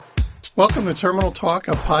Welcome to Terminal Talk,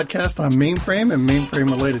 a podcast on mainframe and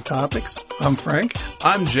mainframe-related topics. I'm Frank.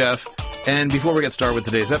 I'm Jeff. And before we get started with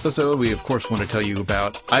today's episode, we of course want to tell you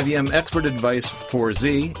about IBM expert advice for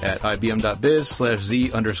Z at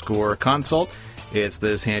ibm.biz/Z_consult. It's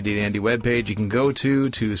this handy-dandy webpage you can go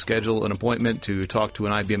to schedule an appointment to talk to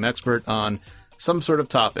an IBM expert on some sort of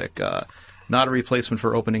topic. Not a replacement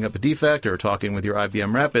for opening up a defect or talking with your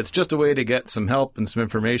IBM rep. It's just a way to get some help and some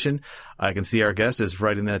information. I can see our guest is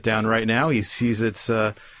writing that down right now. He sees it's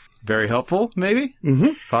very helpful, maybe? Mm-hmm.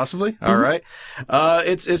 Possibly? Mm-hmm. All right.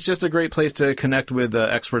 It's just a great place to connect with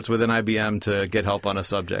experts within IBM to get help on a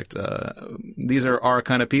subject. These are our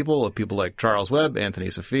kind of people like Charles Webb, Anthony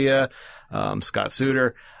Sophia, Scott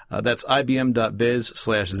Suter. That's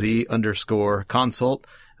ibm.biz/Z_consult.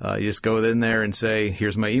 You just go in there and say,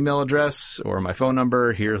 here's my email address or my phone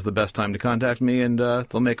number. Here's the best time to contact me, and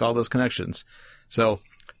they'll make all those connections. So,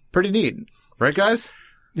 pretty neat. Right, guys?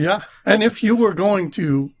 Yeah. And if you were going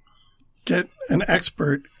to get an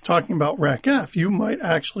expert talking about RACF, you might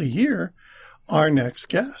actually hear our next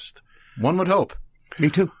guest. One would hope. Me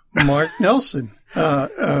too. Mark Nelson.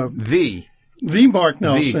 The Mark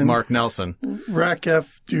Nelson. The Mark Nelson.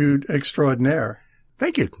 RACF dude extraordinaire.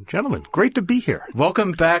 Thank you, gentlemen. Great to be here.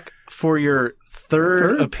 Welcome back for your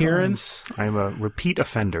third appearance. I'm a repeat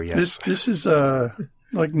offender, yes. This is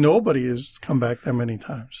like nobody has come back that many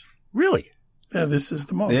times. Really? Yeah, this is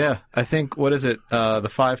the most. Yeah, I think, what is it, the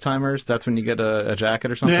 5-timers? That's when you get a jacket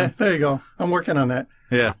or something? Yeah, there you go. I'm working on that.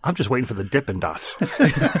 Yeah. I'm just waiting for the Dippin' Dots.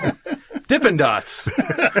 Dippin' Dots.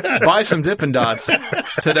 Buy some Dippin' Dots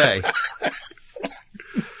today.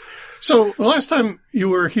 So the last time you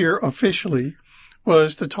were here officially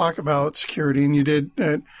was to talk about security, and you did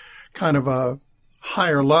at kind of a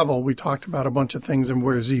higher level. We talked about a bunch of things and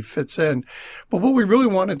where Z fits in. But what we really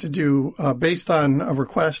wanted to do, based on a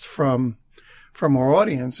request from our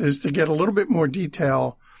audience, is to get a little bit more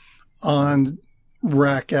detail on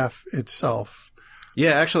RACF itself.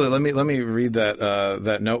 Yeah, actually, let me read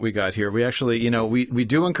that note we got here. We actually, we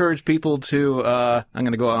do encourage people to, I'm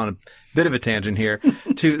going to go on a bit of a tangent here,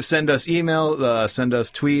 to send us email, send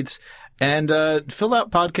us tweets, and fill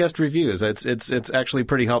out podcast reviews. It's actually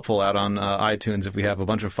pretty helpful out on iTunes if we have a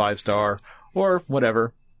bunch of 5-star or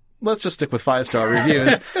whatever. Let's just stick with 5-star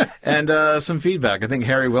reviews and some feedback. I think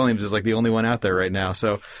Harry Williams is like the only one out there right now.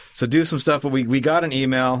 So do some stuff. But we got an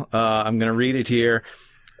email. I'm going to read it here.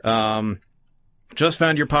 Just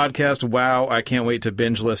found your podcast. Wow, I can't wait to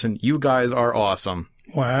binge listen. You guys are awesome.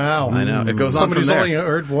 Wow. I know. It goes on from there. Somebody's only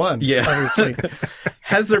heard one. Yeah. Obviously.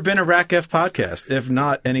 Has there been a RACF podcast? If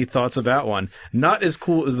not, any thoughts about one? Not as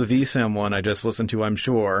cool as the VSAM one I just listened to, I'm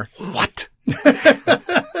sure. What?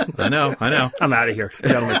 I know. I'm out of here.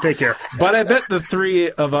 Gentlemen, take care. But I bet the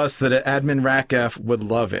three of us that at Admin RACF would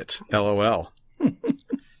love it. LOL.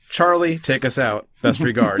 Charlie, take us out. Best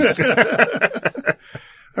regards.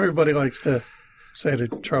 Everybody likes to say to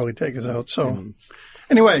Charlie, take us out. So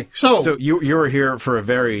anyway, so you were here for a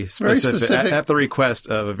very specific at the request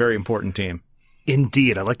of a very important team.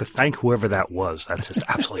 Indeed. I'd like to thank whoever that was. That's just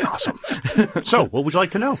absolutely awesome. So, what would you like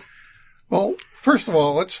to know? Well, first of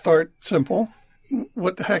all, let's start simple.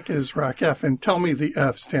 What the heck is RACF? And tell me the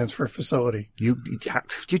F stands for facility. You're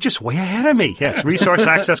just way ahead of me. Yes, Resource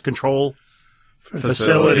Access Control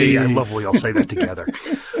Facility. I love when we all say that together.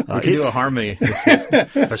 We can do a harmony.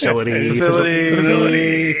 Facility.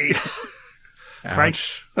 Frank,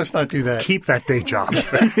 let's not do that. Keep that day job.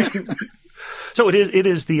 So it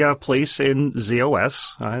is the place in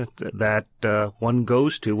ZOS that one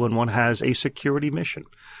goes to when one has a security mission.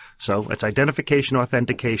 So it's identification,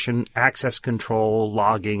 authentication, access control,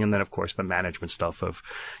 logging, and then, of course, the management stuff of,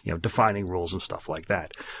 defining rules and stuff like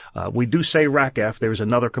that. We do say RACF. There's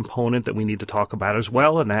another component that we need to talk about as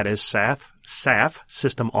well, and that is SAF,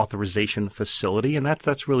 System Authorization Facility, and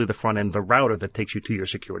that's really the front end, the router that takes you to your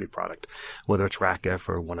security product, whether it's RACF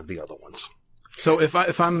or one of the other ones. So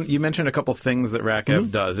you mentioned a couple things that RACF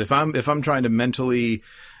does. If I'm trying to mentally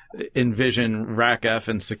envision RACF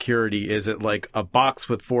and security, is it like a box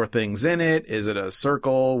with 4 things in it? Is it a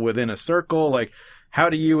circle within a circle? Like, how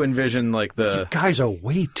do you envision like the... You guys are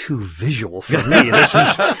way too visual for me.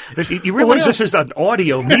 You realize this is an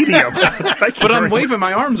audio medium. But I'm waving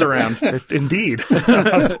my arms around. Indeed.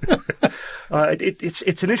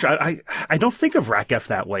 It's an issue. I don't think of RACF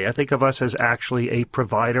that way. I think of us as actually a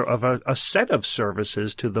provider of a set of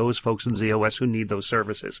services to those folks in ZOS who need those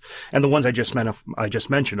services. And the ones I just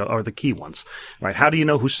mentioned are the key ones, right? How do you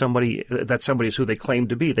know somebody is who they claim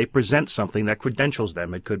to be? They present something that credentials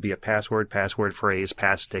them. It could be a passport phrase,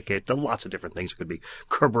 pass ticket, lots of different things. It could be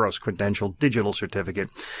Kerberos credential, digital certificate.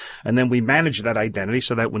 And then we manage that identity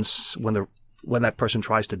so that when the when that person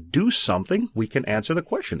tries to do something, we can answer the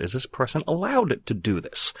question, is this person allowed to do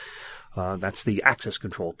this? That's the access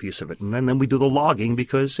control piece of it. And then we do the logging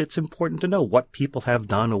because it's important to know what people have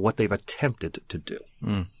done or what they've attempted to do.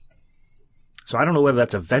 So I don't know whether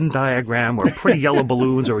that's a Venn diagram or pretty yellow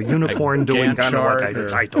balloons or a unicorn doing kind of what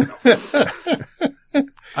I don't know.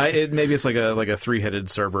 Maybe it's like a three-headed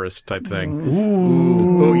Cerberus type thing.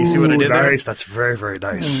 Ooh, you see what I did there? Nice. That's very, very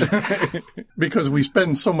nice. Because we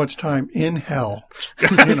spend so much time in hell.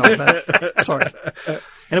 Sorry.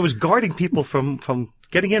 And it was guarding people from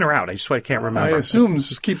getting in or out. I can't remember. I assume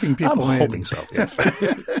this is keeping people in. I'm hoping so, yes.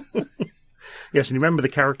 Yes, and you remember the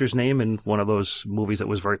character's name in one of those movies that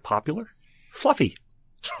was very popular? Fluffy.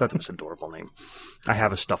 I thought that was an adorable name. I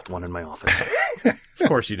have a stuffed one in my office. Of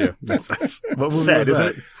course you do. That's what movie sad, was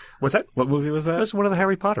that? What's that? What movie was that? It was one of the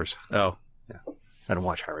Harry Potters. Oh. Yeah. I don't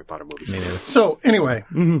watch Harry Potter movies. Me neither. So anyway,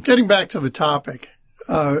 getting back to the topic,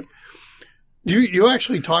 you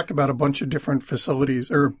actually talked about a bunch of different facilities,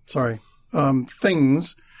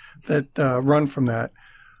 things that run from that.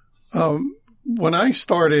 When I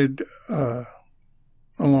started a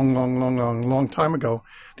long time ago,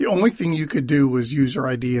 the only thing you could do was user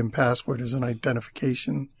ID and password as an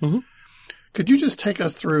identification. Mm-hmm. Could you just take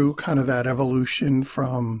us through kind of that evolution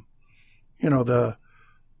from, the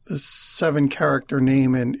 7-character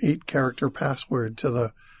name and 8-character password to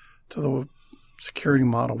the security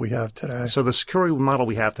model we have today? So the security model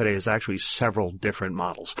we have today is actually several different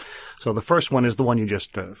models. So the first one is the one you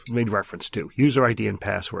just made reference to, user ID and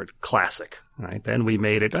password, classic. Right? Then we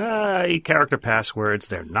made it 8-character passwords.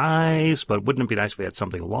 They're nice, but wouldn't it be nice if we had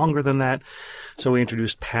something longer than that? So we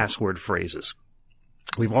introduced password phrases.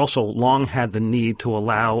 We've also long had the need to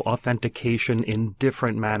allow authentication in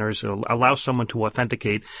different manners, allow someone to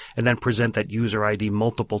authenticate and then present that user ID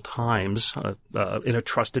multiple times in a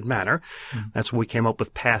trusted manner. Mm-hmm. That's when we came up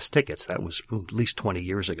with pass tickets. That was at least 20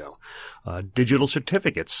 years ago. Digital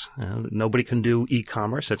certificates. Nobody can do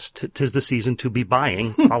e-commerce. It's 'tis the season to be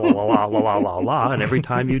buying. La, la, la, la, la, la, la. And every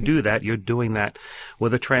time you do that, you're doing that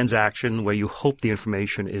with a transaction where you hope the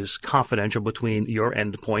information is confidential between your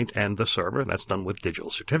endpoint and the server. That's done with digital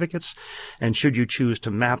certificates. And should you choose to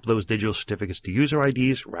map those digital certificates to user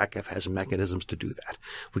IDs, RACF has mechanisms to do that.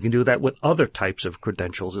 We can do that with other types of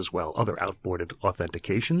credentials as well, other outboarded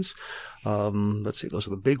authentications. Let's see, those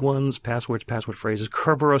are the big ones, passwords, password phrases,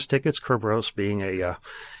 Kerberos tickets, Kerberos being a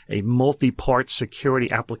multi-part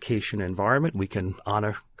security application environment. We can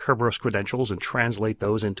honor Kerberos credentials and translate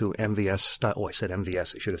those into MVS style. Oh, I said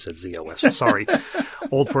MVS. I should have said ZOS. Sorry.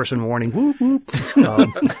 Old person warning. Whoop, whoop.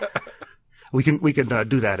 We can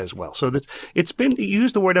do that as well. So it's been, you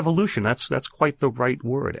use the word evolution. That's quite the right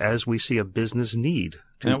word. As we see a business need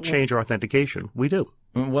to change our authentication, we do.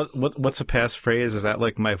 What's a passphrase? Is that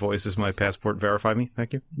like my voice is my passport, verify me?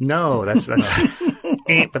 Thank you. No, that's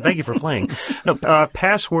but thank you for playing. No,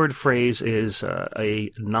 password phrase is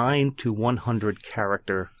a 9 to 100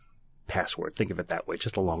 character password. Think of it that way,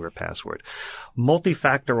 just a longer password.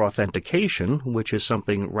 Multi-factor authentication, which is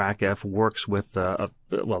something RACF works with, for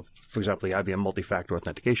example, the IBM multi-factor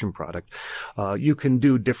authentication product. You can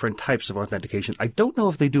do different types of authentication. I don't know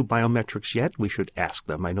if they do biometrics yet. We should ask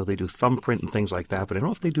them. I know they do thumbprint and things like that, but I don't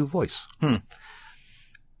know if they do voice.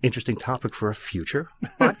 Interesting topic for a future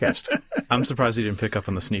podcast. I'm surprised you didn't pick up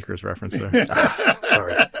on the sneakers reference there.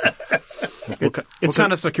 Sorry. What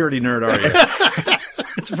kind of security nerd are you?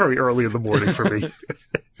 It's very early in the morning for me.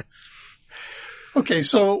 Okay,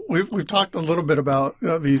 so we've talked a little bit about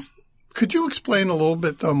these. Could you explain a little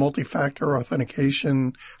bit the multi-factor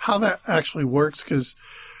authentication, how that actually works? Because,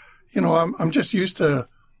 I'm just used to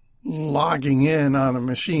logging in on a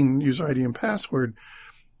machine, user ID and password.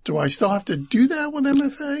 Do I still have to do that with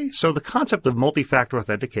MFA? So the concept of multi-factor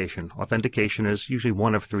authentication is usually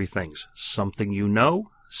one of three things: something you know,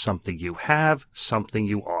 something you have, something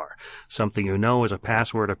you are. Something you know is a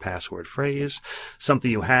password phrase. Something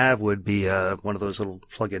you have would be one of those little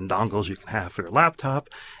plug-in dongles you can have for your laptop.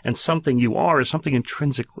 And something you are is something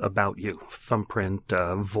intrinsic about you, thumbprint,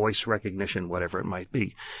 voice recognition, whatever it might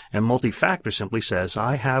be. And multi-factor simply says,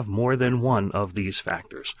 I have more than one of these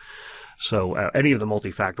factors. So any of the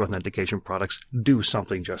multi-factor authentication products do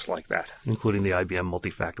something just like that, including the IBM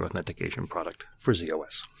multi-factor authentication product for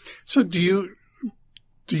ZOS. So do you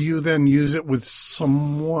then use it with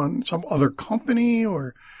some other company,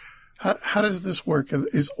 or how does this work?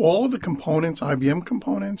 Is all the components IBM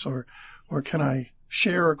components, or can I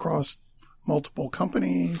share across multiple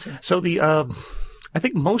companies? So the I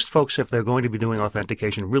think most folks, if they're going to be doing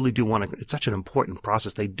authentication, really do want to, it's such an important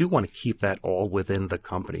process, they do want to keep that all within the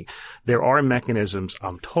company. There are mechanisms,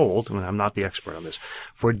 I'm told, and I'm not the expert on this,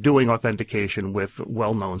 for doing authentication with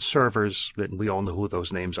well-known servers, and we all know who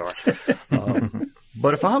those names are.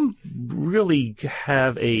 But if I'm really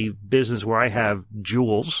have a business where I have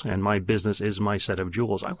jewels and my business is my set of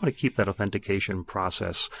jewels, I want to keep that authentication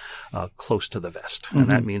process close to the vest. Mm-hmm. And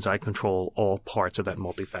that means I control all parts of that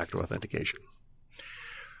multi-factor authentication.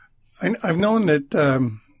 I've known that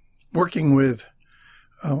working with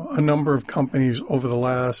a number of companies over the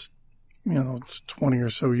last, 20 or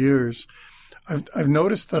so years, I've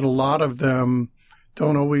noticed that a lot of them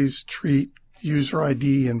don't always treat user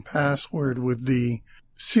ID and password with the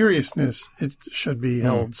seriousness it should be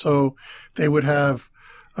held. So they would have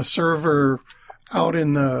a server out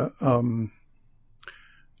in the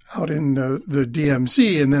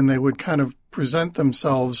DMZ, and then they would kind of present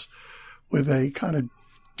themselves with a kind of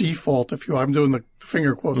default, if you will. I'm doing the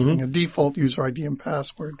finger quotes thing, a default user ID and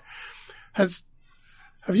password.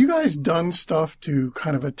 Have you guys done stuff to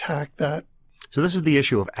kind of attack that? So this is the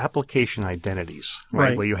issue of application identities,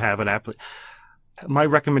 right? Where you have an my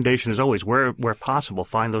recommendation is always, where possible,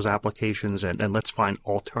 find those applications and let's find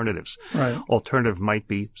alternatives. Right. Alternative might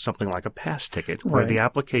be something like a pass ticket, where the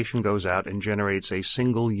application goes out and generates a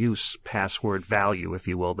single-use password value, if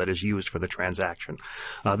you will, that is used for the transaction.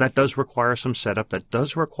 That does require some setup. That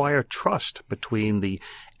does require trust between the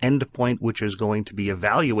endpoint which is going to be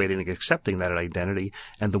evaluating and accepting that identity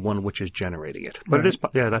and the one which is generating it. But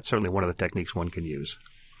that's certainly one of the techniques one can use.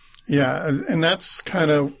 Yeah, and that's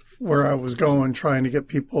kind of where I was going, trying to get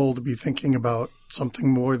people to be thinking about something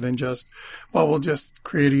more than just, well, we'll just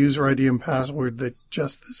create a user ID and password that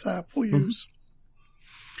just this app will use.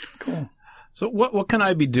 Cool. So what can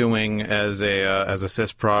I be doing as a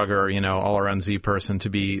sysprog or, all around Z person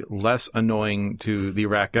to be less annoying to the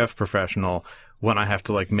RACF professional when I have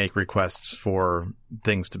to make requests for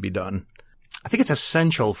things to be done? I think it's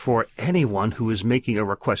essential for anyone who is making a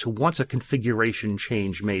request, who wants a configuration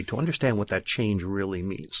change made, to understand what that change really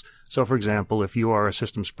means. So, for example, if you are a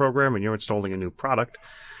systems program and you're installing a new product,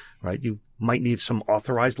 right, you might need some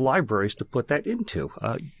authorized libraries to put that into.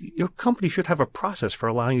 Your company should have a process for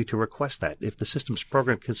allowing you to request that. If the systems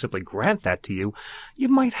program can simply grant that to you, you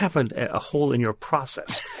might have a hole in your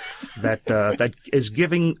process that is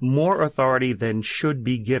giving more authority than should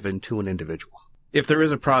be given to an individual. If there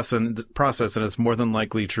is a process, and it's more than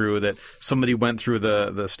likely true that somebody went through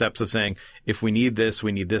the steps of saying, if we need this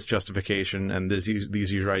justification, and these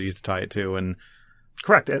user IDs to tie it to, and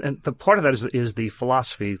correct. And the part of that is the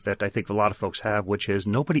philosophy that I think a lot of folks have, which is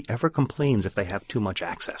nobody ever complains if they have too much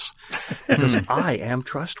access. Because I am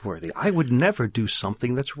trustworthy. I would never do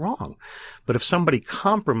something that's wrong. But if somebody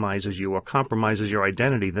compromises you or compromises your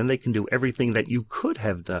identity, then they can do everything that you could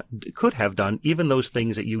have done, even those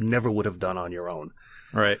things that you never would have done on your own.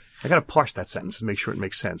 Right. I got to parse that sentence and make sure it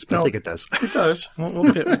makes sense, but I think it does. It does.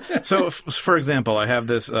 So, for example, I have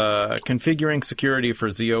this configuring security for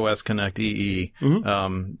ZOS Connect EE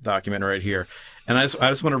document right here. And I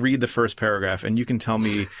just want to read the first paragraph, and you can tell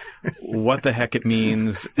me what the heck it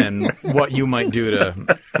means and what you might do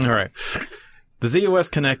to... All right. The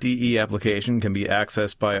ZOS Connect EE application can be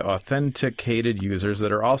accessed by authenticated users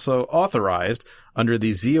that are also authorized under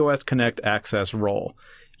the ZOS Connect access role.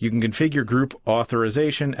 You can configure group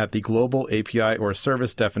authorization at the global API or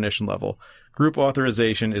service definition level. Group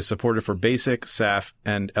authorization is supported for BASIC, SAF,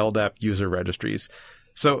 and LDAP user registries.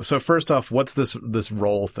 So first off, what's this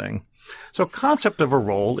role thing? So concept of a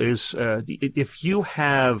role is if you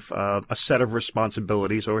have a set of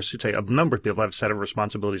responsibilities, or I should say a number of people have a set of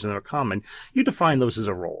responsibilities and they're common, you define those as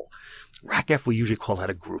a role. RACF, we usually call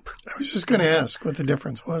that a group. I was just going to ask what the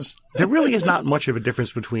difference was. There really is not much of a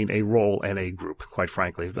difference between a role and a group, quite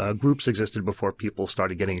frankly. Groups existed before people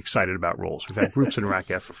started getting excited about roles. We've had groups in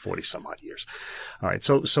RACF for 40-some-odd years. All right,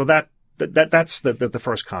 so that's the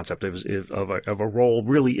first concept of a role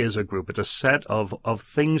really is a group. It's a set of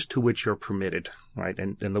things to which you're permitted, right?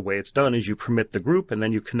 And the way it's done is you permit the group, and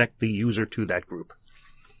then you connect the user to that group.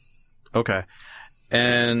 Okay.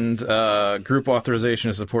 And group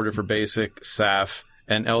authorization is supported for BASIC, SAF,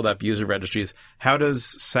 and LDAP user registries. How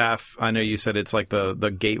does SAF, I know you said it's like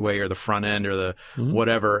the gateway or the front end or the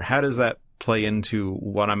whatever, how does that play into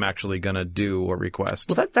what I'm actually going to do or request?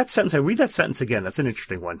 Well, that sentence, I read that sentence again. That's an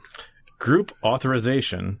interesting one. Group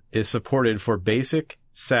authorization is supported for BASIC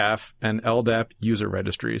SAF, and LDAP user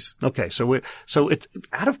registries. Okay, so it's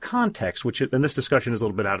out of context, and this discussion is a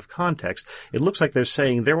little bit out of context. It looks like they're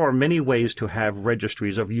saying there are many ways to have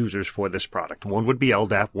registries of users for this product. One would be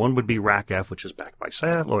LDAP, one would be RACF, which is backed by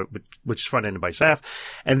SAF, or which is front-ended by SAF,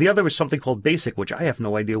 and the other is something called BASIC, which I have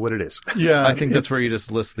no idea what it is. Yeah, I think that's where you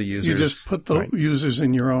just list the users. You just put the users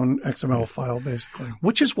in your own XML file, basically.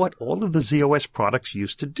 Which is what all of the ZOS products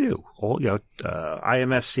used to do. All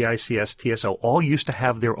IMS, CICS, TSO, all used to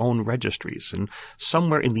have their own registries. And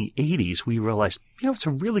somewhere in the 80s, we realized, it's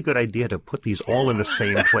a really good idea to put these all in the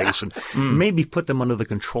same place and maybe put them under the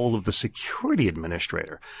control of the security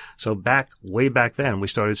administrator. So way back then, we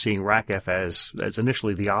started seeing RACF as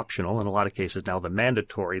initially the optional, in a lot of cases now the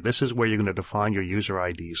mandatory. This is where you're going to define your user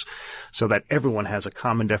IDs so that everyone has a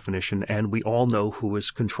common definition and we all know who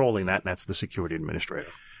is controlling that, and that's the security administrator.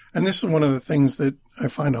 And this is one of the things that I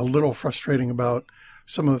find a little frustrating about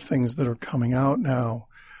some of the things that are coming out now.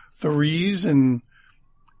 The reason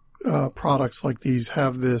products like these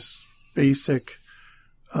have this basic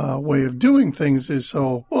way of doing things is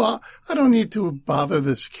so, I don't need to bother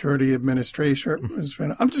the security administrator.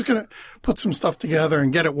 I'm just going to put some stuff together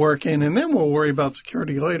and get it working, and then we'll worry about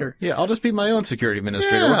security later. Yeah, I'll just be my own security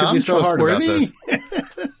administrator. What could be so hard about this?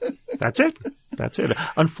 That's it.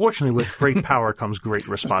 Unfortunately, with great power comes great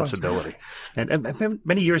responsibility. And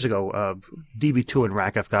many years ago, DB2 and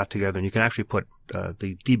RACF got together, and you can actually put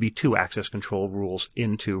the DB2 access control rules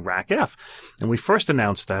into RACF. And we first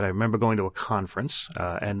announced that. I remember going to a conference,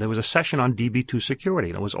 and there was a session on DB2 security,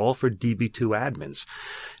 and it was all for DB2 admins.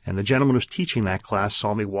 And the gentleman who was teaching that class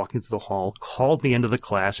saw me walking through the hall, called me into the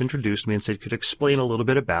class, introduced me, and said, could explain a little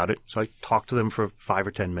bit about it. So I talked to them for 5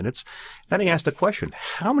 or 10 minutes. Then he asked a question.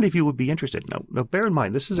 How many of you would be interested? Now bear in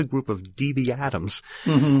mind, this is a group of DB Adams,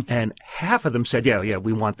 and half of them said, yeah,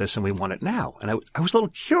 we want this and we want it now. And I was a little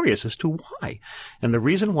curious as to why. And the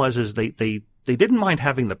reason was they didn't mind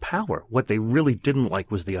having the power. What they really didn't like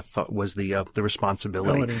was the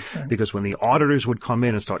responsibility. Right. Because when the auditors would come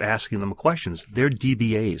in and start asking them questions, they're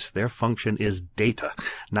DBAs. Their function is data,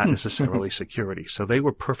 not necessarily security. So they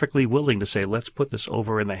were perfectly willing to say, let's put this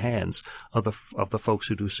over in the hands of the folks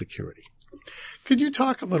who do security. Could you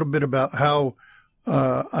talk a little bit about how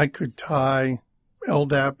I could tie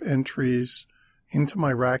LDAP entries into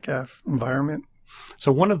my RACF environment?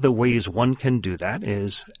 So one of the ways one can do that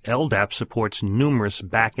is LDAP supports numerous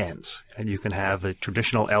backends. And you can have a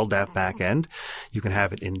traditional LDAP backend. You can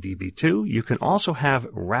have it in DB2. You can also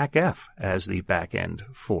have RACF as the backend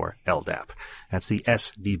for LDAP. That's the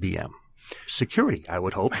SDBM. Security, I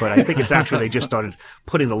would hope, but I think it's actually they just started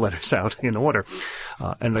putting the letters out in order.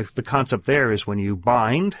 And the concept there is when you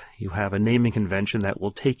bind, you have a naming convention that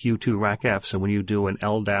will take you to RACF. So when you do an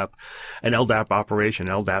LDAP operation,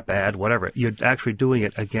 LDAP add, whatever, you're actually doing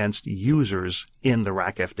it against users in the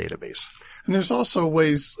RACF database. And there's also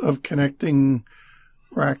ways of connecting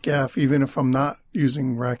RACF, even if I'm not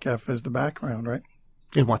using RACF as the background, right?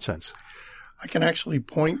 In what sense? I can actually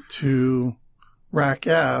point to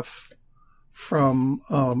RACF from,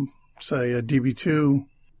 say, a DB2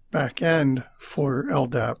 backend for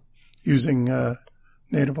LDAP using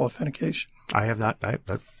native authentication. I have not.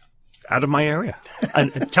 Out of my area.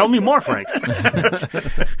 And tell me more, Frank.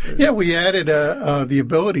 Yeah, we added the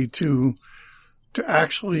ability to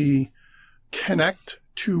actually connect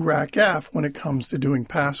to RACF when it comes to doing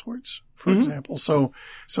passwords, for example. So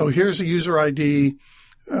here's a user ID.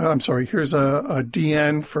 Here's a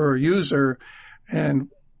DN for a user, and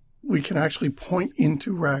we can actually point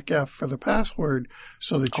into RACF for the password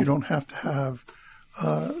so that you don't have to have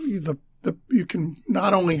you can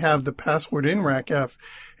not only have the password in RACF,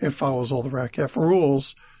 it follows all the RACF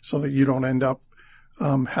rules so that you don't end up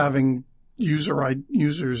having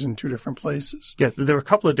users in two different places. Yeah, there are a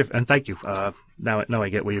couple of different, and thank you. Now I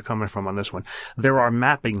get where you're coming from on this one. There are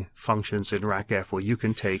mapping functions in RACF where you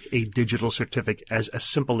can take a digital certificate as a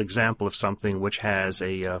simple example of something which has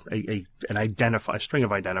a string of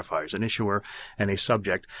identifiers, an issuer and a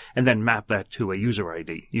subject, and then map that to a user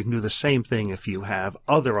ID. You can do the same thing if you have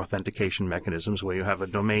other authentication mechanisms where you have a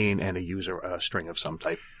domain and a user string of some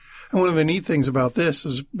type. And one of the neat things about this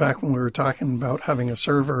is back when we were talking about having a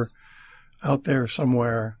server out there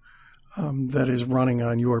somewhere that is running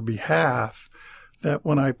on your behalf, that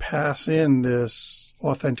when I pass in this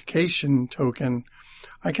authentication token,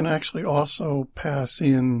 I can actually also pass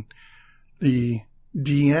in the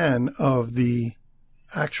DN of the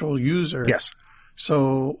actual user. Yes.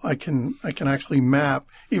 So I can actually map,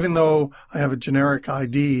 even though I have a generic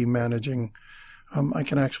ID managing I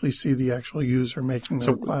can actually see the actual user making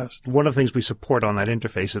the request. One of the things we support on that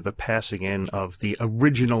interface is the passing in of the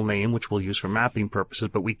original name, which we'll use for mapping purposes,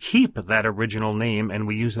 but we keep that original name and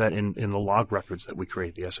we use that in the log records that we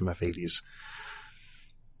create, the SMF-80s.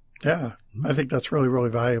 Yeah, I think that's really, really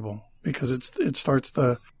valuable because it starts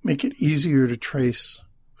to make it easier to trace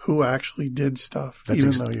who actually did stuff, though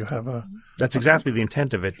you have a... That's exactly the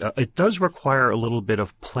intent of it. It does require a little bit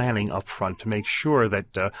of planning up front to make sure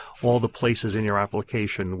that all the places in your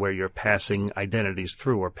application where you're passing identities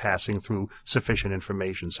through are passing through sufficient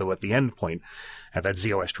information. So at the end point, at that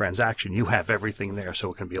ZOS transaction, you have everything there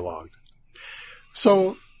so it can be logged.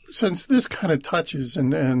 So since this kind of touches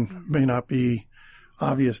and may not be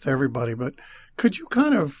obvious to everybody, but could you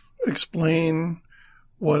kind of explain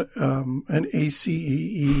what an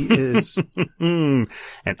ACEE is? An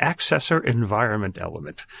accessor environment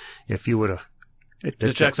element. If you would have... It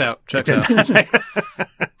checks out. The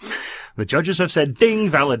judges have said,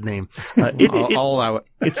 ding, valid name. I'll allow it.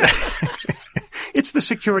 It's the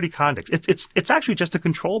security context. It's actually just a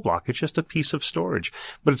control block. It's just a piece of storage.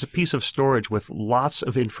 But it's a piece of storage with lots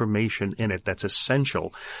of information in it that's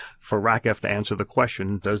essential for RACF to answer the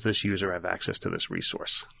question, does this user have access to this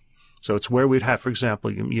resource? So it's where we'd have, for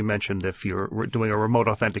example, you mentioned if you're doing a remote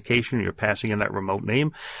authentication, you're passing in that remote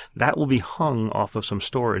name, that will be hung off of some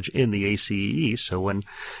storage in the ACEE. So when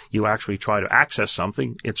you actually try to access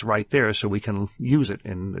something, it's right there so we can use it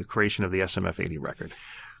in the creation of the SMF-80 record.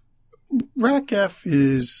 RACF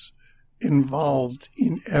is involved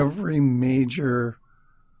in every major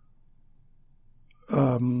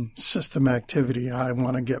system activity. I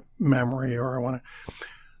want to get memory or I want to...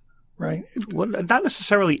 Right. Well, not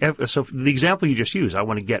necessarily. So the example you just used, I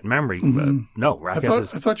want to get memory. No,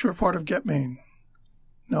 RACF I thought you were part of GetMain.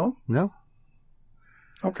 No? No.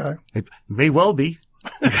 Okay. It may well be.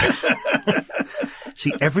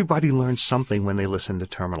 See, everybody learns something when they listen to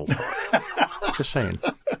Terminal Talk. Just saying.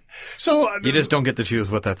 So you just don't get to choose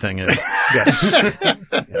what that thing is. Yes.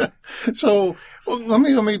 Yeah. So let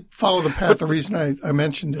me follow the path. The reason I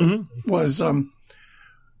mentioned it was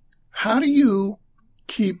how do you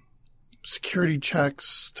keep security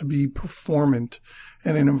checks to be performant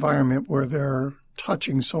in an environment where they're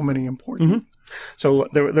touching so many important. So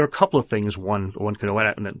there are a couple of things one can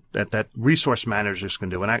do that resource managers can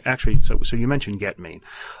do. And actually, so you mentioned GetMain,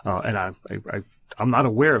 and I'm not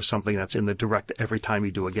aware of something that's in the direct every time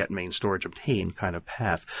you do a GetMain storage obtain kind of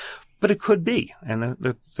path. But it could be. And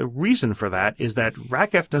the reason for that is that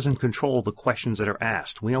RACF doesn't control the questions that are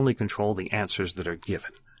asked. We only control the answers that are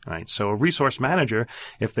given. Right. So a resource manager,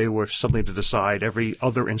 if they were something to decide every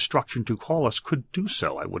other instruction to call us, could do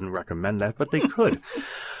so. I wouldn't recommend that, but they could.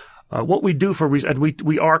 What we do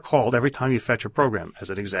we are called every time you fetch a program, as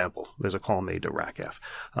an example. There's a call made to RACF.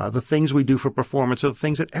 The things we do for performance are the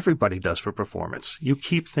things that everybody does for performance. You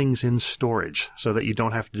keep things in storage so that you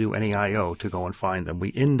don't have to do any I/O to go and find them.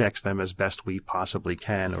 We index them as best we possibly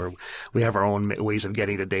can, or we have our own ways of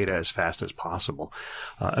getting the data as fast as possible.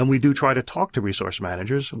 And we do try to talk to resource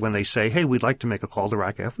managers when they say, hey, we'd like to make a call to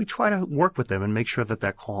RACF. We try to work with them and make sure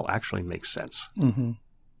that call actually makes sense. Mm-hmm.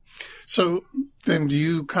 So then do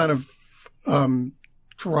you kind of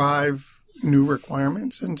drive new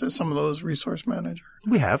requirements into some of those resource managers?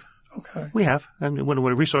 We have. Okay. We have. And when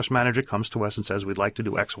a resource manager comes to us and says we'd like to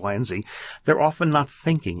do X, Y, and Z, they're often not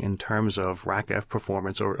thinking in terms of RACF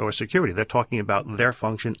performance or security. They're talking about their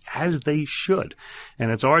function as they should. And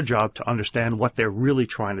it's our job to understand what they're really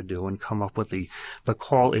trying to do and come up with the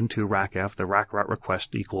call into RACF, the RAC route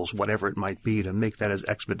request equals whatever it might be to make that as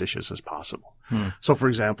expeditious as possible. So, for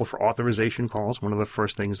example, for authorization calls, one of the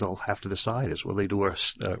first things they'll have to decide is will they do a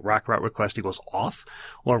RAC route request equals auth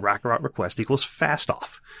or RAC route request equals fast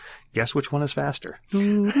auth. Guess which one is faster? Yeah,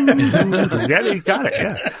 you got it.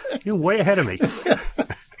 Yeah, you're way ahead of me.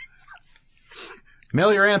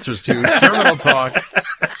 Mail your answers to Terminal Talk.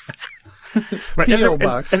 Right,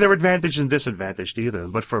 and there are advantages and disadvantages to either.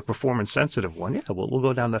 But for a performance-sensitive one, yeah, we'll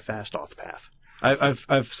go down the fast auth path.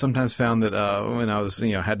 I've sometimes found that when I was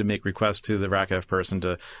had to make requests to the RACF person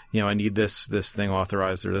to I need this thing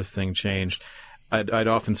authorized or this thing changed, I'd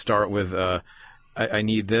often start with I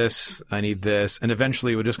need this, and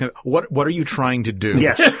eventually it would just go, what are you trying to do?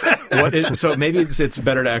 Yes. So maybe it's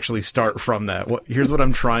better to actually start from that. Here's what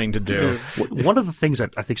I'm trying to do. One of the things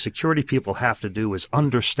that I think security people have to do is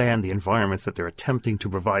understand the environment that they're attempting to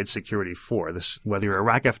provide security for. This, whether you're a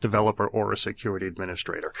RACF developer or a security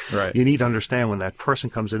administrator. Right. You need to understand when that person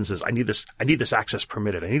comes in and says, I need this access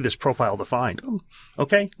permitted. I need this profile defined.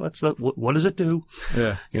 Okay, what does it do?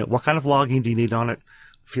 Yeah. What kind of logging do you need on it?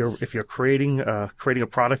 If you're creating a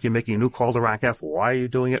product, you're making a new call to RACF, why are you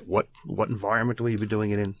doing it? What environment will you be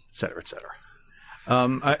doing it in, et cetera, et cetera.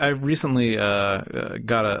 I recently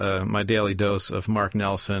got my daily dose of Mark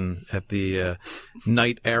Nelson at the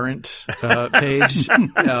Knight Errant page.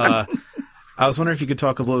 I was wondering if you could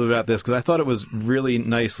talk a little bit about this, because I thought it was really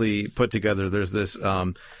nicely put together. There's this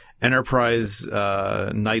Enterprise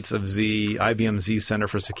Knights of Z, IBM Z Center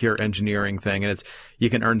for Secure Engineering thing, and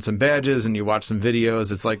you can earn some badges and you watch some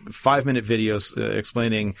videos. It's like 5-minute videos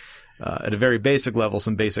explaining at a very basic level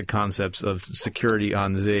some basic concepts of security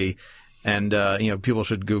on Z. And, people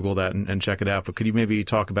should Google that and check it out. But could you maybe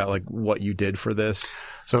talk about like what you did for this?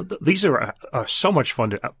 So these are so much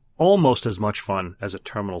fun, almost as much fun as a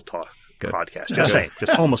Terminal Talk podcast. Just saying,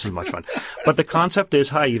 just almost as much fun. But the concept is,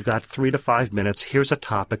 hi, you've got 3 to 5 minutes. Here's a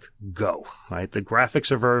topic. Go. Right? The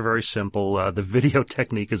graphics are very, very simple. The video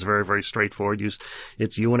technique is very, very straightforward.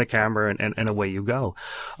 It's you and a camera and away you go.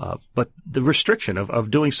 But the restriction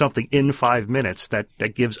of doing something in 5 minutes that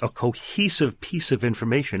gives a cohesive piece of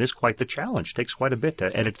information is quite the challenge. It takes quite a bit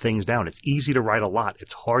to edit things down. It's easy to write a lot.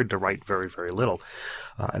 It's hard to write very, very little.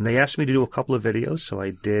 And they asked me to do a couple of videos, so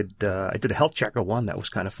I did a health checker one that was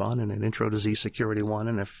kind of fun, and an intro to Z security one,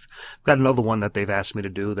 and I've got another one that they've asked me to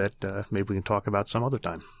do that maybe we can talk about some other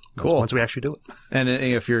time. Cool. Once we actually do it. And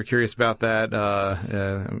if you're curious about that,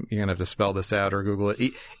 you're going to have to spell this out or Google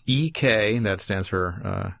it. EK, that stands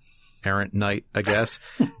for Errant Knight, I guess,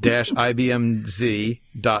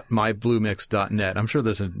 -IBMZ.mybluemix.net. I'm sure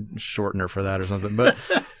there's a shortener for that or something, but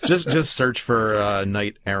just search for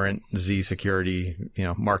Knight Errant Z Security,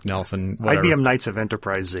 Mark Nelson, whatever. IBM Knights of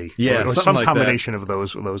Enterprise Z. Yeah, or some like combination of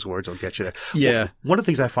those words will get you there. Yeah. Well, one of the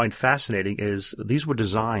things I find fascinating is these were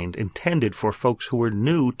intended for folks who were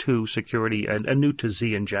new to security and new to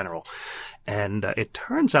Z in general. And it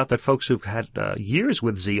turns out that folks who've had years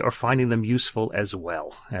with Z are finding them useful as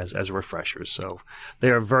well as refreshers. So they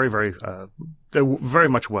are very, very they're very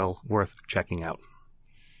much well worth checking out.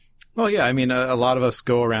 Well, yeah, I mean, a lot of us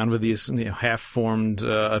go around with these half-formed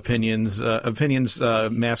opinions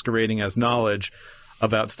masquerading as knowledge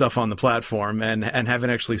about stuff on the platform and haven't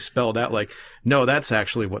actually spelled out like, no, that's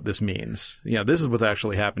actually what this means. This is what's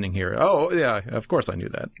actually happening here. Oh, yeah, of course I knew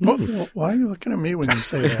that. Well, why are you looking at me when you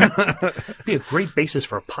say that? It'd be a great basis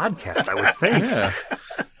for a podcast, I would think. Yeah.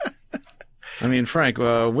 I mean, Frank,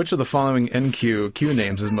 which of the following NQ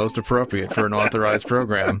names is most appropriate for an authorized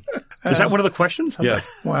program? Is that one of the questions?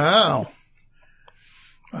 Yes. Wow.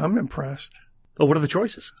 I'm impressed. Oh, what are the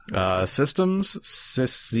choices? Systems,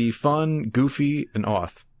 SysZFun, Goofy, and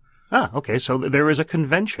Auth. Ah, okay. So there is a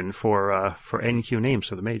convention for NQ names,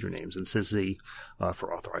 for the major names, and SysZ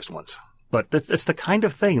for authorized ones. But it's the kind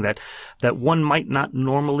of thing that one might not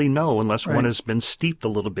normally know unless one has been steeped a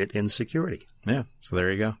little bit in security. Yeah. So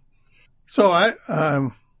there you go. So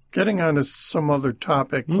I'm getting on to some other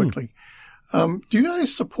topic quickly. Do you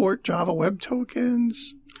guys support Java Web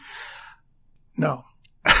Tokens? No.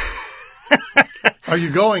 Are you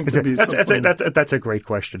going to be supporting? That's a great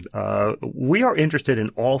question. We are interested in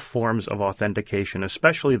all forms of authentication,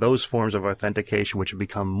 especially those forms of authentication which have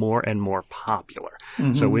become more and more popular.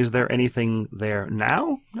 Mm-hmm. So is there anything there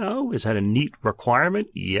now? No. Is that a neat requirement?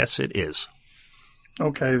 Yes, it is.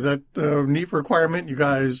 Okay. Is that a neat requirement you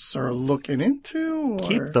guys are looking into? Or?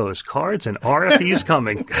 Keep those cards and RFEs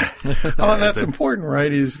coming. Oh, and that's important,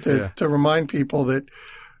 right? Is to remind people that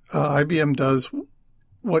IBM does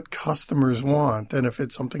what customers want, and if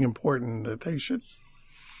it's something important, that they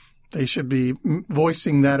should be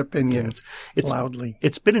voicing that opinion loudly.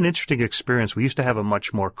 It's been an interesting experience. We used to have a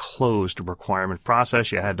much more closed requirement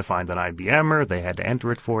process. You had to find an IBMer. They had to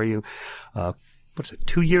enter it for you.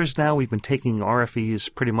 2 years now, we've been taking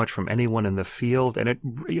RFEs pretty much from anyone in the field, and it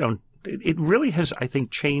really has, I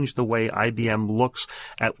think, changed the way IBM looks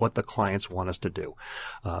at what the clients want us to do.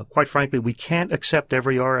 Quite frankly, we can't accept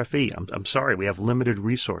every RFE. I'm sorry, we have limited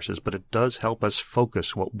resources, but it does help us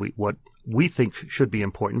focus what we think should be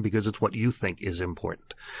important because it's what you think is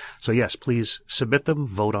important. So yes, please submit them,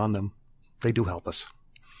 vote on them. They do help us.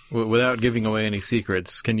 Without giving away any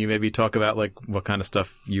secrets, can you maybe talk about like what kind of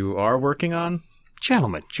stuff you are working on?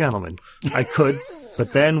 Gentlemen, I could,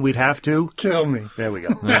 but then we'd have to kill me. There we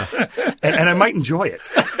go. Yeah. and I might enjoy it.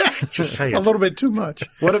 Just saying. A little bit too much.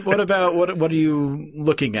 What are you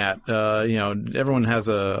looking at? Everyone has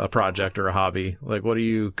a project or a hobby. Like, what are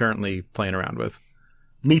you currently playing around with?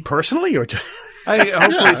 Me personally, or just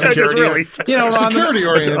Hopefully security. Really. Ron, security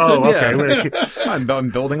oriented. Oh, okay. Yeah. I'm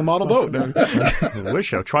building a model boat. I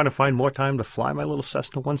wish I was trying to find more time to fly my little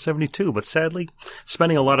Cessna 172, but sadly,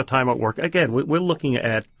 spending a lot of time at work. Again, we're looking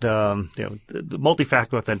at the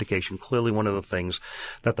multi-factor authentication. Clearly, one of the things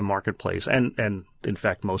that the marketplace and in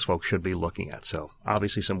fact most folks should be looking at. So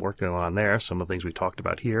obviously, some work going on there. Some of the things we talked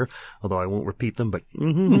about here, although I won't repeat them. But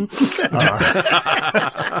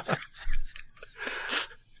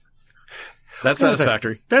that's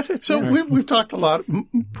satisfactory. That's it. So we've talked a lot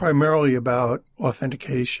primarily about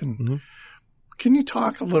authentication. Mm-hmm. Can you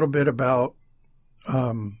talk a little bit about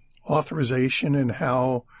authorization and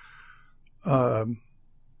how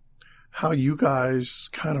you guys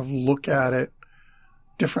kind of look at it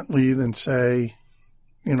differently than, say,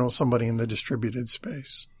 somebody in the distributed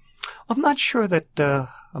space? I'm not sure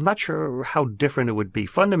how different it would be.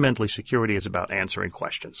 Fundamentally, security is about answering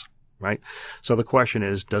questions, right? So the question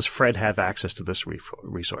is, does Fred have access to this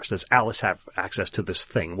resource? Does Alice have access to this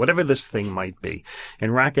thing? Whatever this thing might be.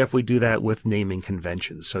 In RACF, we do that with naming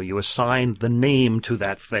conventions. So you assign the name to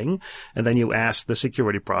that thing, and then you ask the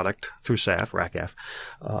security product through SAF, RACF,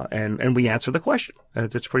 and we answer the question.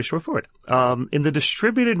 It's pretty straightforward. In the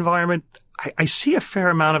distributed environment, I see a fair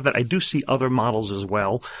amount of that. I do see other models as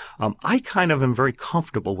well. I kind of am very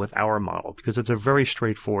comfortable with our model because it's a very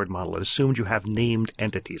straightforward model. It assumes you have named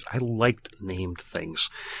entities. I liked named things.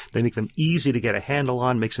 They make them easy to get a handle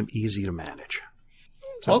on, makes them easy to manage.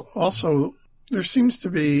 So. Also, there seems to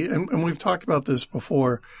be, and we've talked about this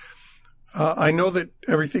before, I know that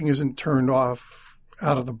everything isn't turned off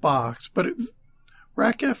out of the box, but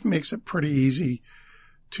RACF makes it pretty easy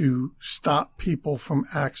to stop people from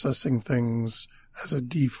accessing things as a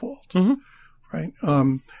default, right?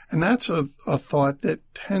 And that's a thought that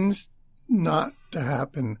tends not to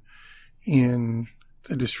happen in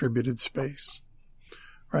the distributed space,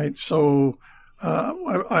 right? So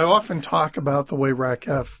I often talk about the way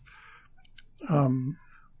RACF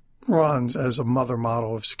runs as a mother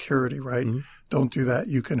model of security, right? Mm-hmm. Don't do that.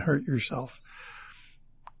 You can hurt yourself.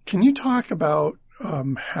 Can you talk about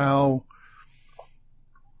how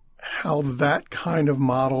that kind of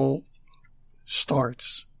model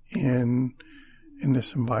starts in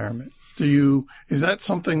this environment? Is that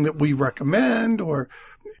something that we recommend, or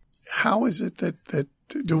how is it that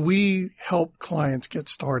do we help clients get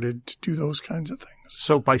started to do those kinds of things?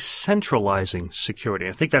 So by centralizing security,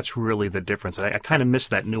 I think that's really the difference. I kind of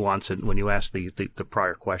missed that nuance when you asked the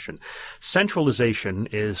prior question. Centralization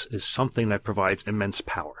is something that provides immense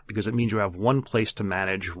power because it means you have one place to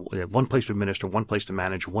manage, one place to administer, one place to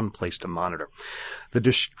manage, one place to monitor. The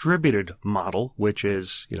distributed model, which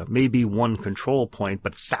is maybe one control point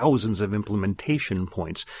but thousands of implementation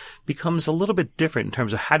points, becomes a little bit different in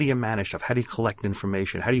terms of how do you manage stuff, how do you collect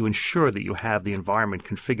information, how do you ensure that you have the environment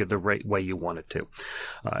configured the right way you want it to.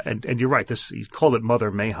 And you're right. You call it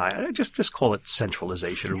Mother Mayhi. Just call it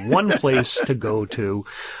centralization. One place to go to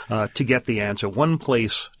get the answer. One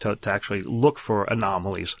place to actually look for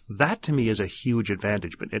anomalies. That to me is a huge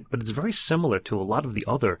advantage. But it's very similar to a lot of the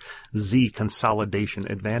other Z consolidation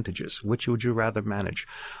advantages. Which would you rather manage,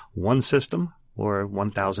 one system or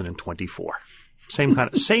 1,024? Same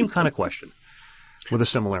kind of question, with a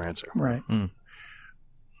similar answer. Right. Mm.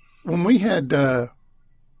 When we had the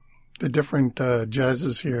different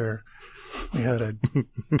jazzes here, we had a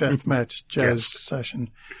deathmatch jazz session.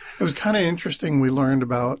 It was kind of interesting. We learned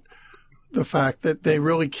about the fact that they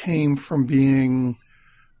really came from being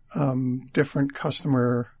different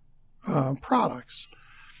customer products.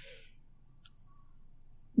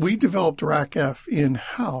 We developed RACF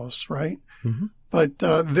in-house, right? Mm-hmm. But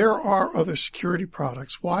there are other security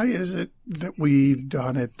products. Why is it that we've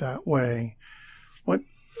done it that way?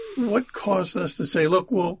 What caused us to say,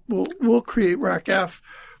 look, we'll create RACF,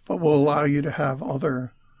 but we'll allow you to have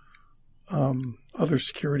other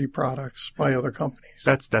security products by other companies?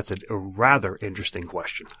 That's a rather interesting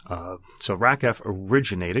question. So RACF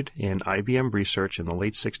originated in IBM research in the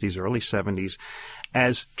late 60s, early 70s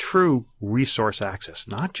as true resource access,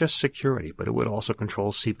 not just security, but it would also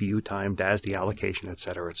control CPU time, DASD allocation, et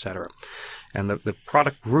cetera, et cetera. And the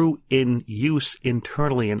product grew in use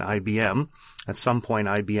internally in IBM. At some point,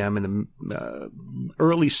 IBM in the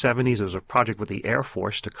early 70s, there was a project with the Air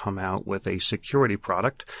Force to come out with a security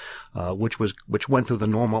product, which went through the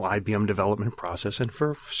normal IBM development process and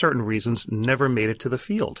for certain reasons never made it to the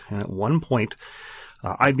field. And at one point,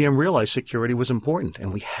 IBM realized security was important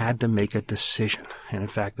and we had to make a decision. And in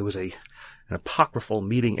fact, there was an apocryphal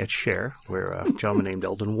meeting at Share where a gentleman named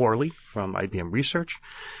Eldon Worley from IBM Research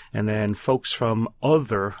and then folks from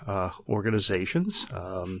other organizations,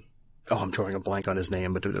 I'm drawing a blank on his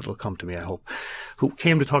name, but it'll come to me, I hope, who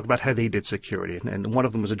came to talk about how they did security. And one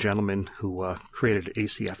of them was a gentleman who created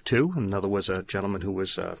ACF2, and another was a gentleman who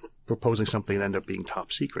was proposing something that ended up being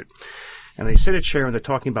top secret. And they sit at chair and they're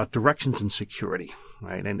talking about directions in security,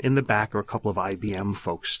 right? And in the back are a couple of IBM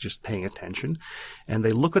folks just paying attention. And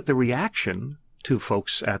they look at the reaction to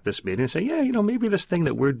folks at this meeting and say, yeah, maybe this thing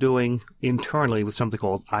that we're doing internally with something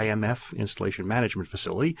called IMF, Installation Management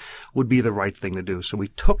Facility, would be the right thing to do. So we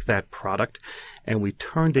took that product and we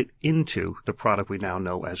turned it into the product we now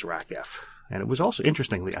know as RACF. And it was also,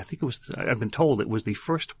 interestingly, I've been told it was the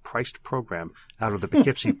first priced program out of the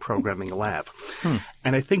Poughkeepsie Programming Lab.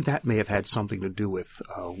 And I think that may have had something to do with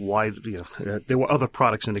why, there were other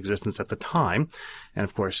products in existence at the time. And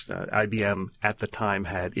of course, IBM at the time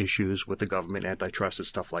had issues with the government, antitrust and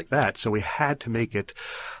stuff like that. So we had to make it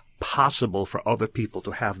possible for other people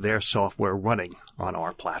to have their software running on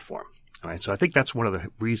our platform. All right, so I think that's one of the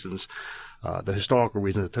reasons, the historical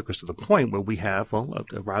reason that took us to the point where we have, a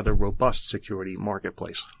rather robust security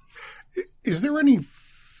marketplace. Is there any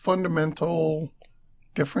fundamental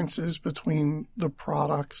differences between the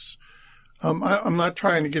products? I'm not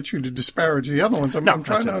trying to get you to disparage the other ones. I'm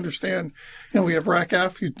trying to understand. We have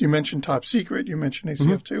RACF. You mentioned Top Secret. You mentioned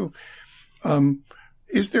ACF2.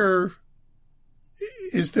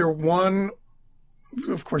 Is there one?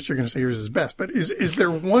 Of course, you're going to say yours is best, but is there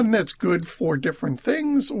one that's good for different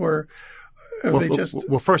things, or have they just?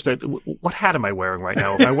 Well, first, what hat am I wearing right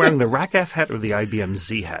now? Am I wearing the RACF hat or the IBM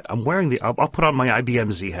Z hat? I'm wearing I'll put on my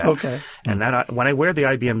IBM Z hat. Okay. And when I wear the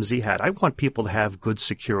IBM Z hat, I want people to have good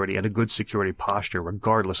security and a good security posture,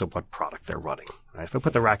 regardless of what product they're running. Right? If I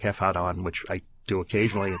put the RACF hat on, which I do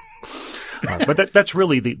occasionally. But that's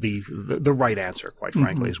really the right answer, quite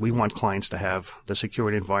frankly, is we want clients to have the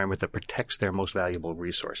security environment that protects their most valuable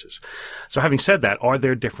resources. So having said that, are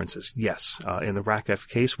there differences? Yes. In the RACF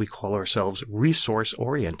case, we call ourselves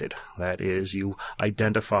resource-oriented. That is, you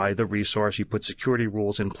identify the resource, you put security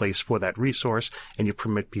rules in place for that resource, and you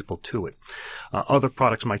permit people to it. Other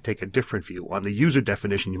products might take a different view. On the user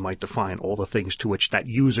definition, you might define all the things to which that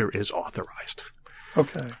user is authorized.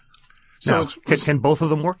 Okay. So now, can both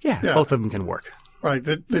of them work? Yeah, both of them can work. Right.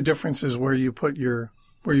 The difference is where you put your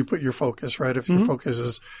focus, right? If your focus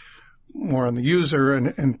is more on the user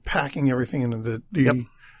and packing everything into the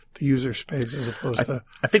user space as opposed to.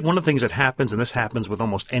 I think one of the things that happens, and this happens with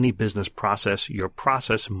almost any business process, your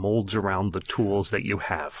process molds around the tools that you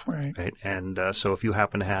have. Right? And so if you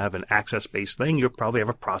happen to have an access-based thing, you'll probably have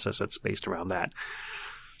a process that's based around that.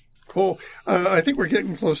 Cool. I think we're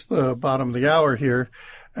getting close to the bottom of the hour here.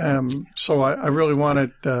 So I really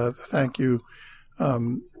wanted to thank you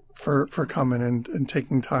for coming and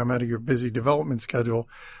taking time out of your busy development schedule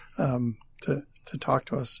to talk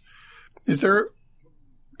to us. Is there,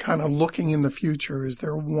 kind of looking in the future, is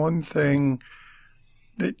there one thing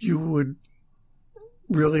that you would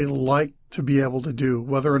really like to be able to do?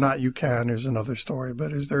 Whether or not you can is another story,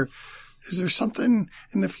 but is there something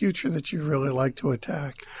in the future that you'd really like to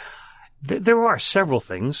attack? There are several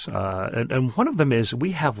things, and one of them is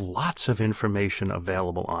we have lots of information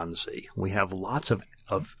available on Z. We have lots of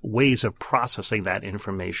ways of processing that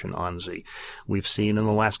information on Z. We've seen in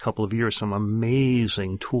the last couple of years some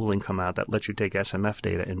amazing tooling come out that lets you take SMF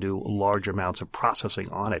data and do large amounts of processing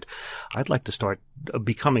on it. I'd like to start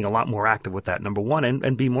becoming a lot more active with that, number one,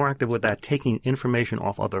 and be more active with that, taking information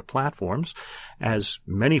off other platforms, as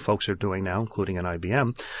many folks are doing now, including an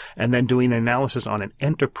IBM, and then doing analysis on an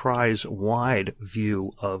enterprise-wide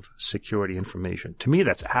view of security information. To me,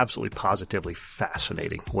 that's absolutely positively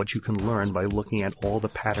fascinating, what you can learn by looking at all the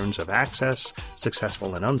patterns of access,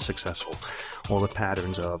 successful and unsuccessful, all the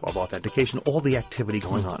patterns of authentication, all the activity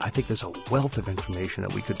going on. I think there's a wealth of information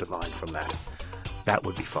that we could divine from that. That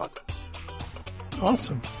would be fun.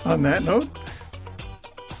 Awesome. On that note,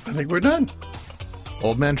 I think we're done.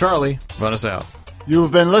 Old Man Charlie, run us out.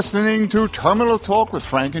 You've been listening to Terminal Talk with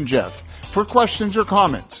Frank and Jeff. For questions or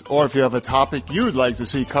comments, or if you have a topic you'd like to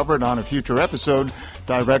see covered on a future episode,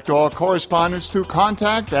 direct all correspondence to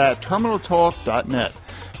contact@terminaltalk.net.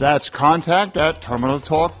 That's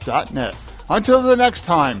contact@terminaltalk.net. Until the next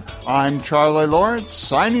time, I'm Charlie Lawrence,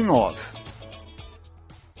 signing off.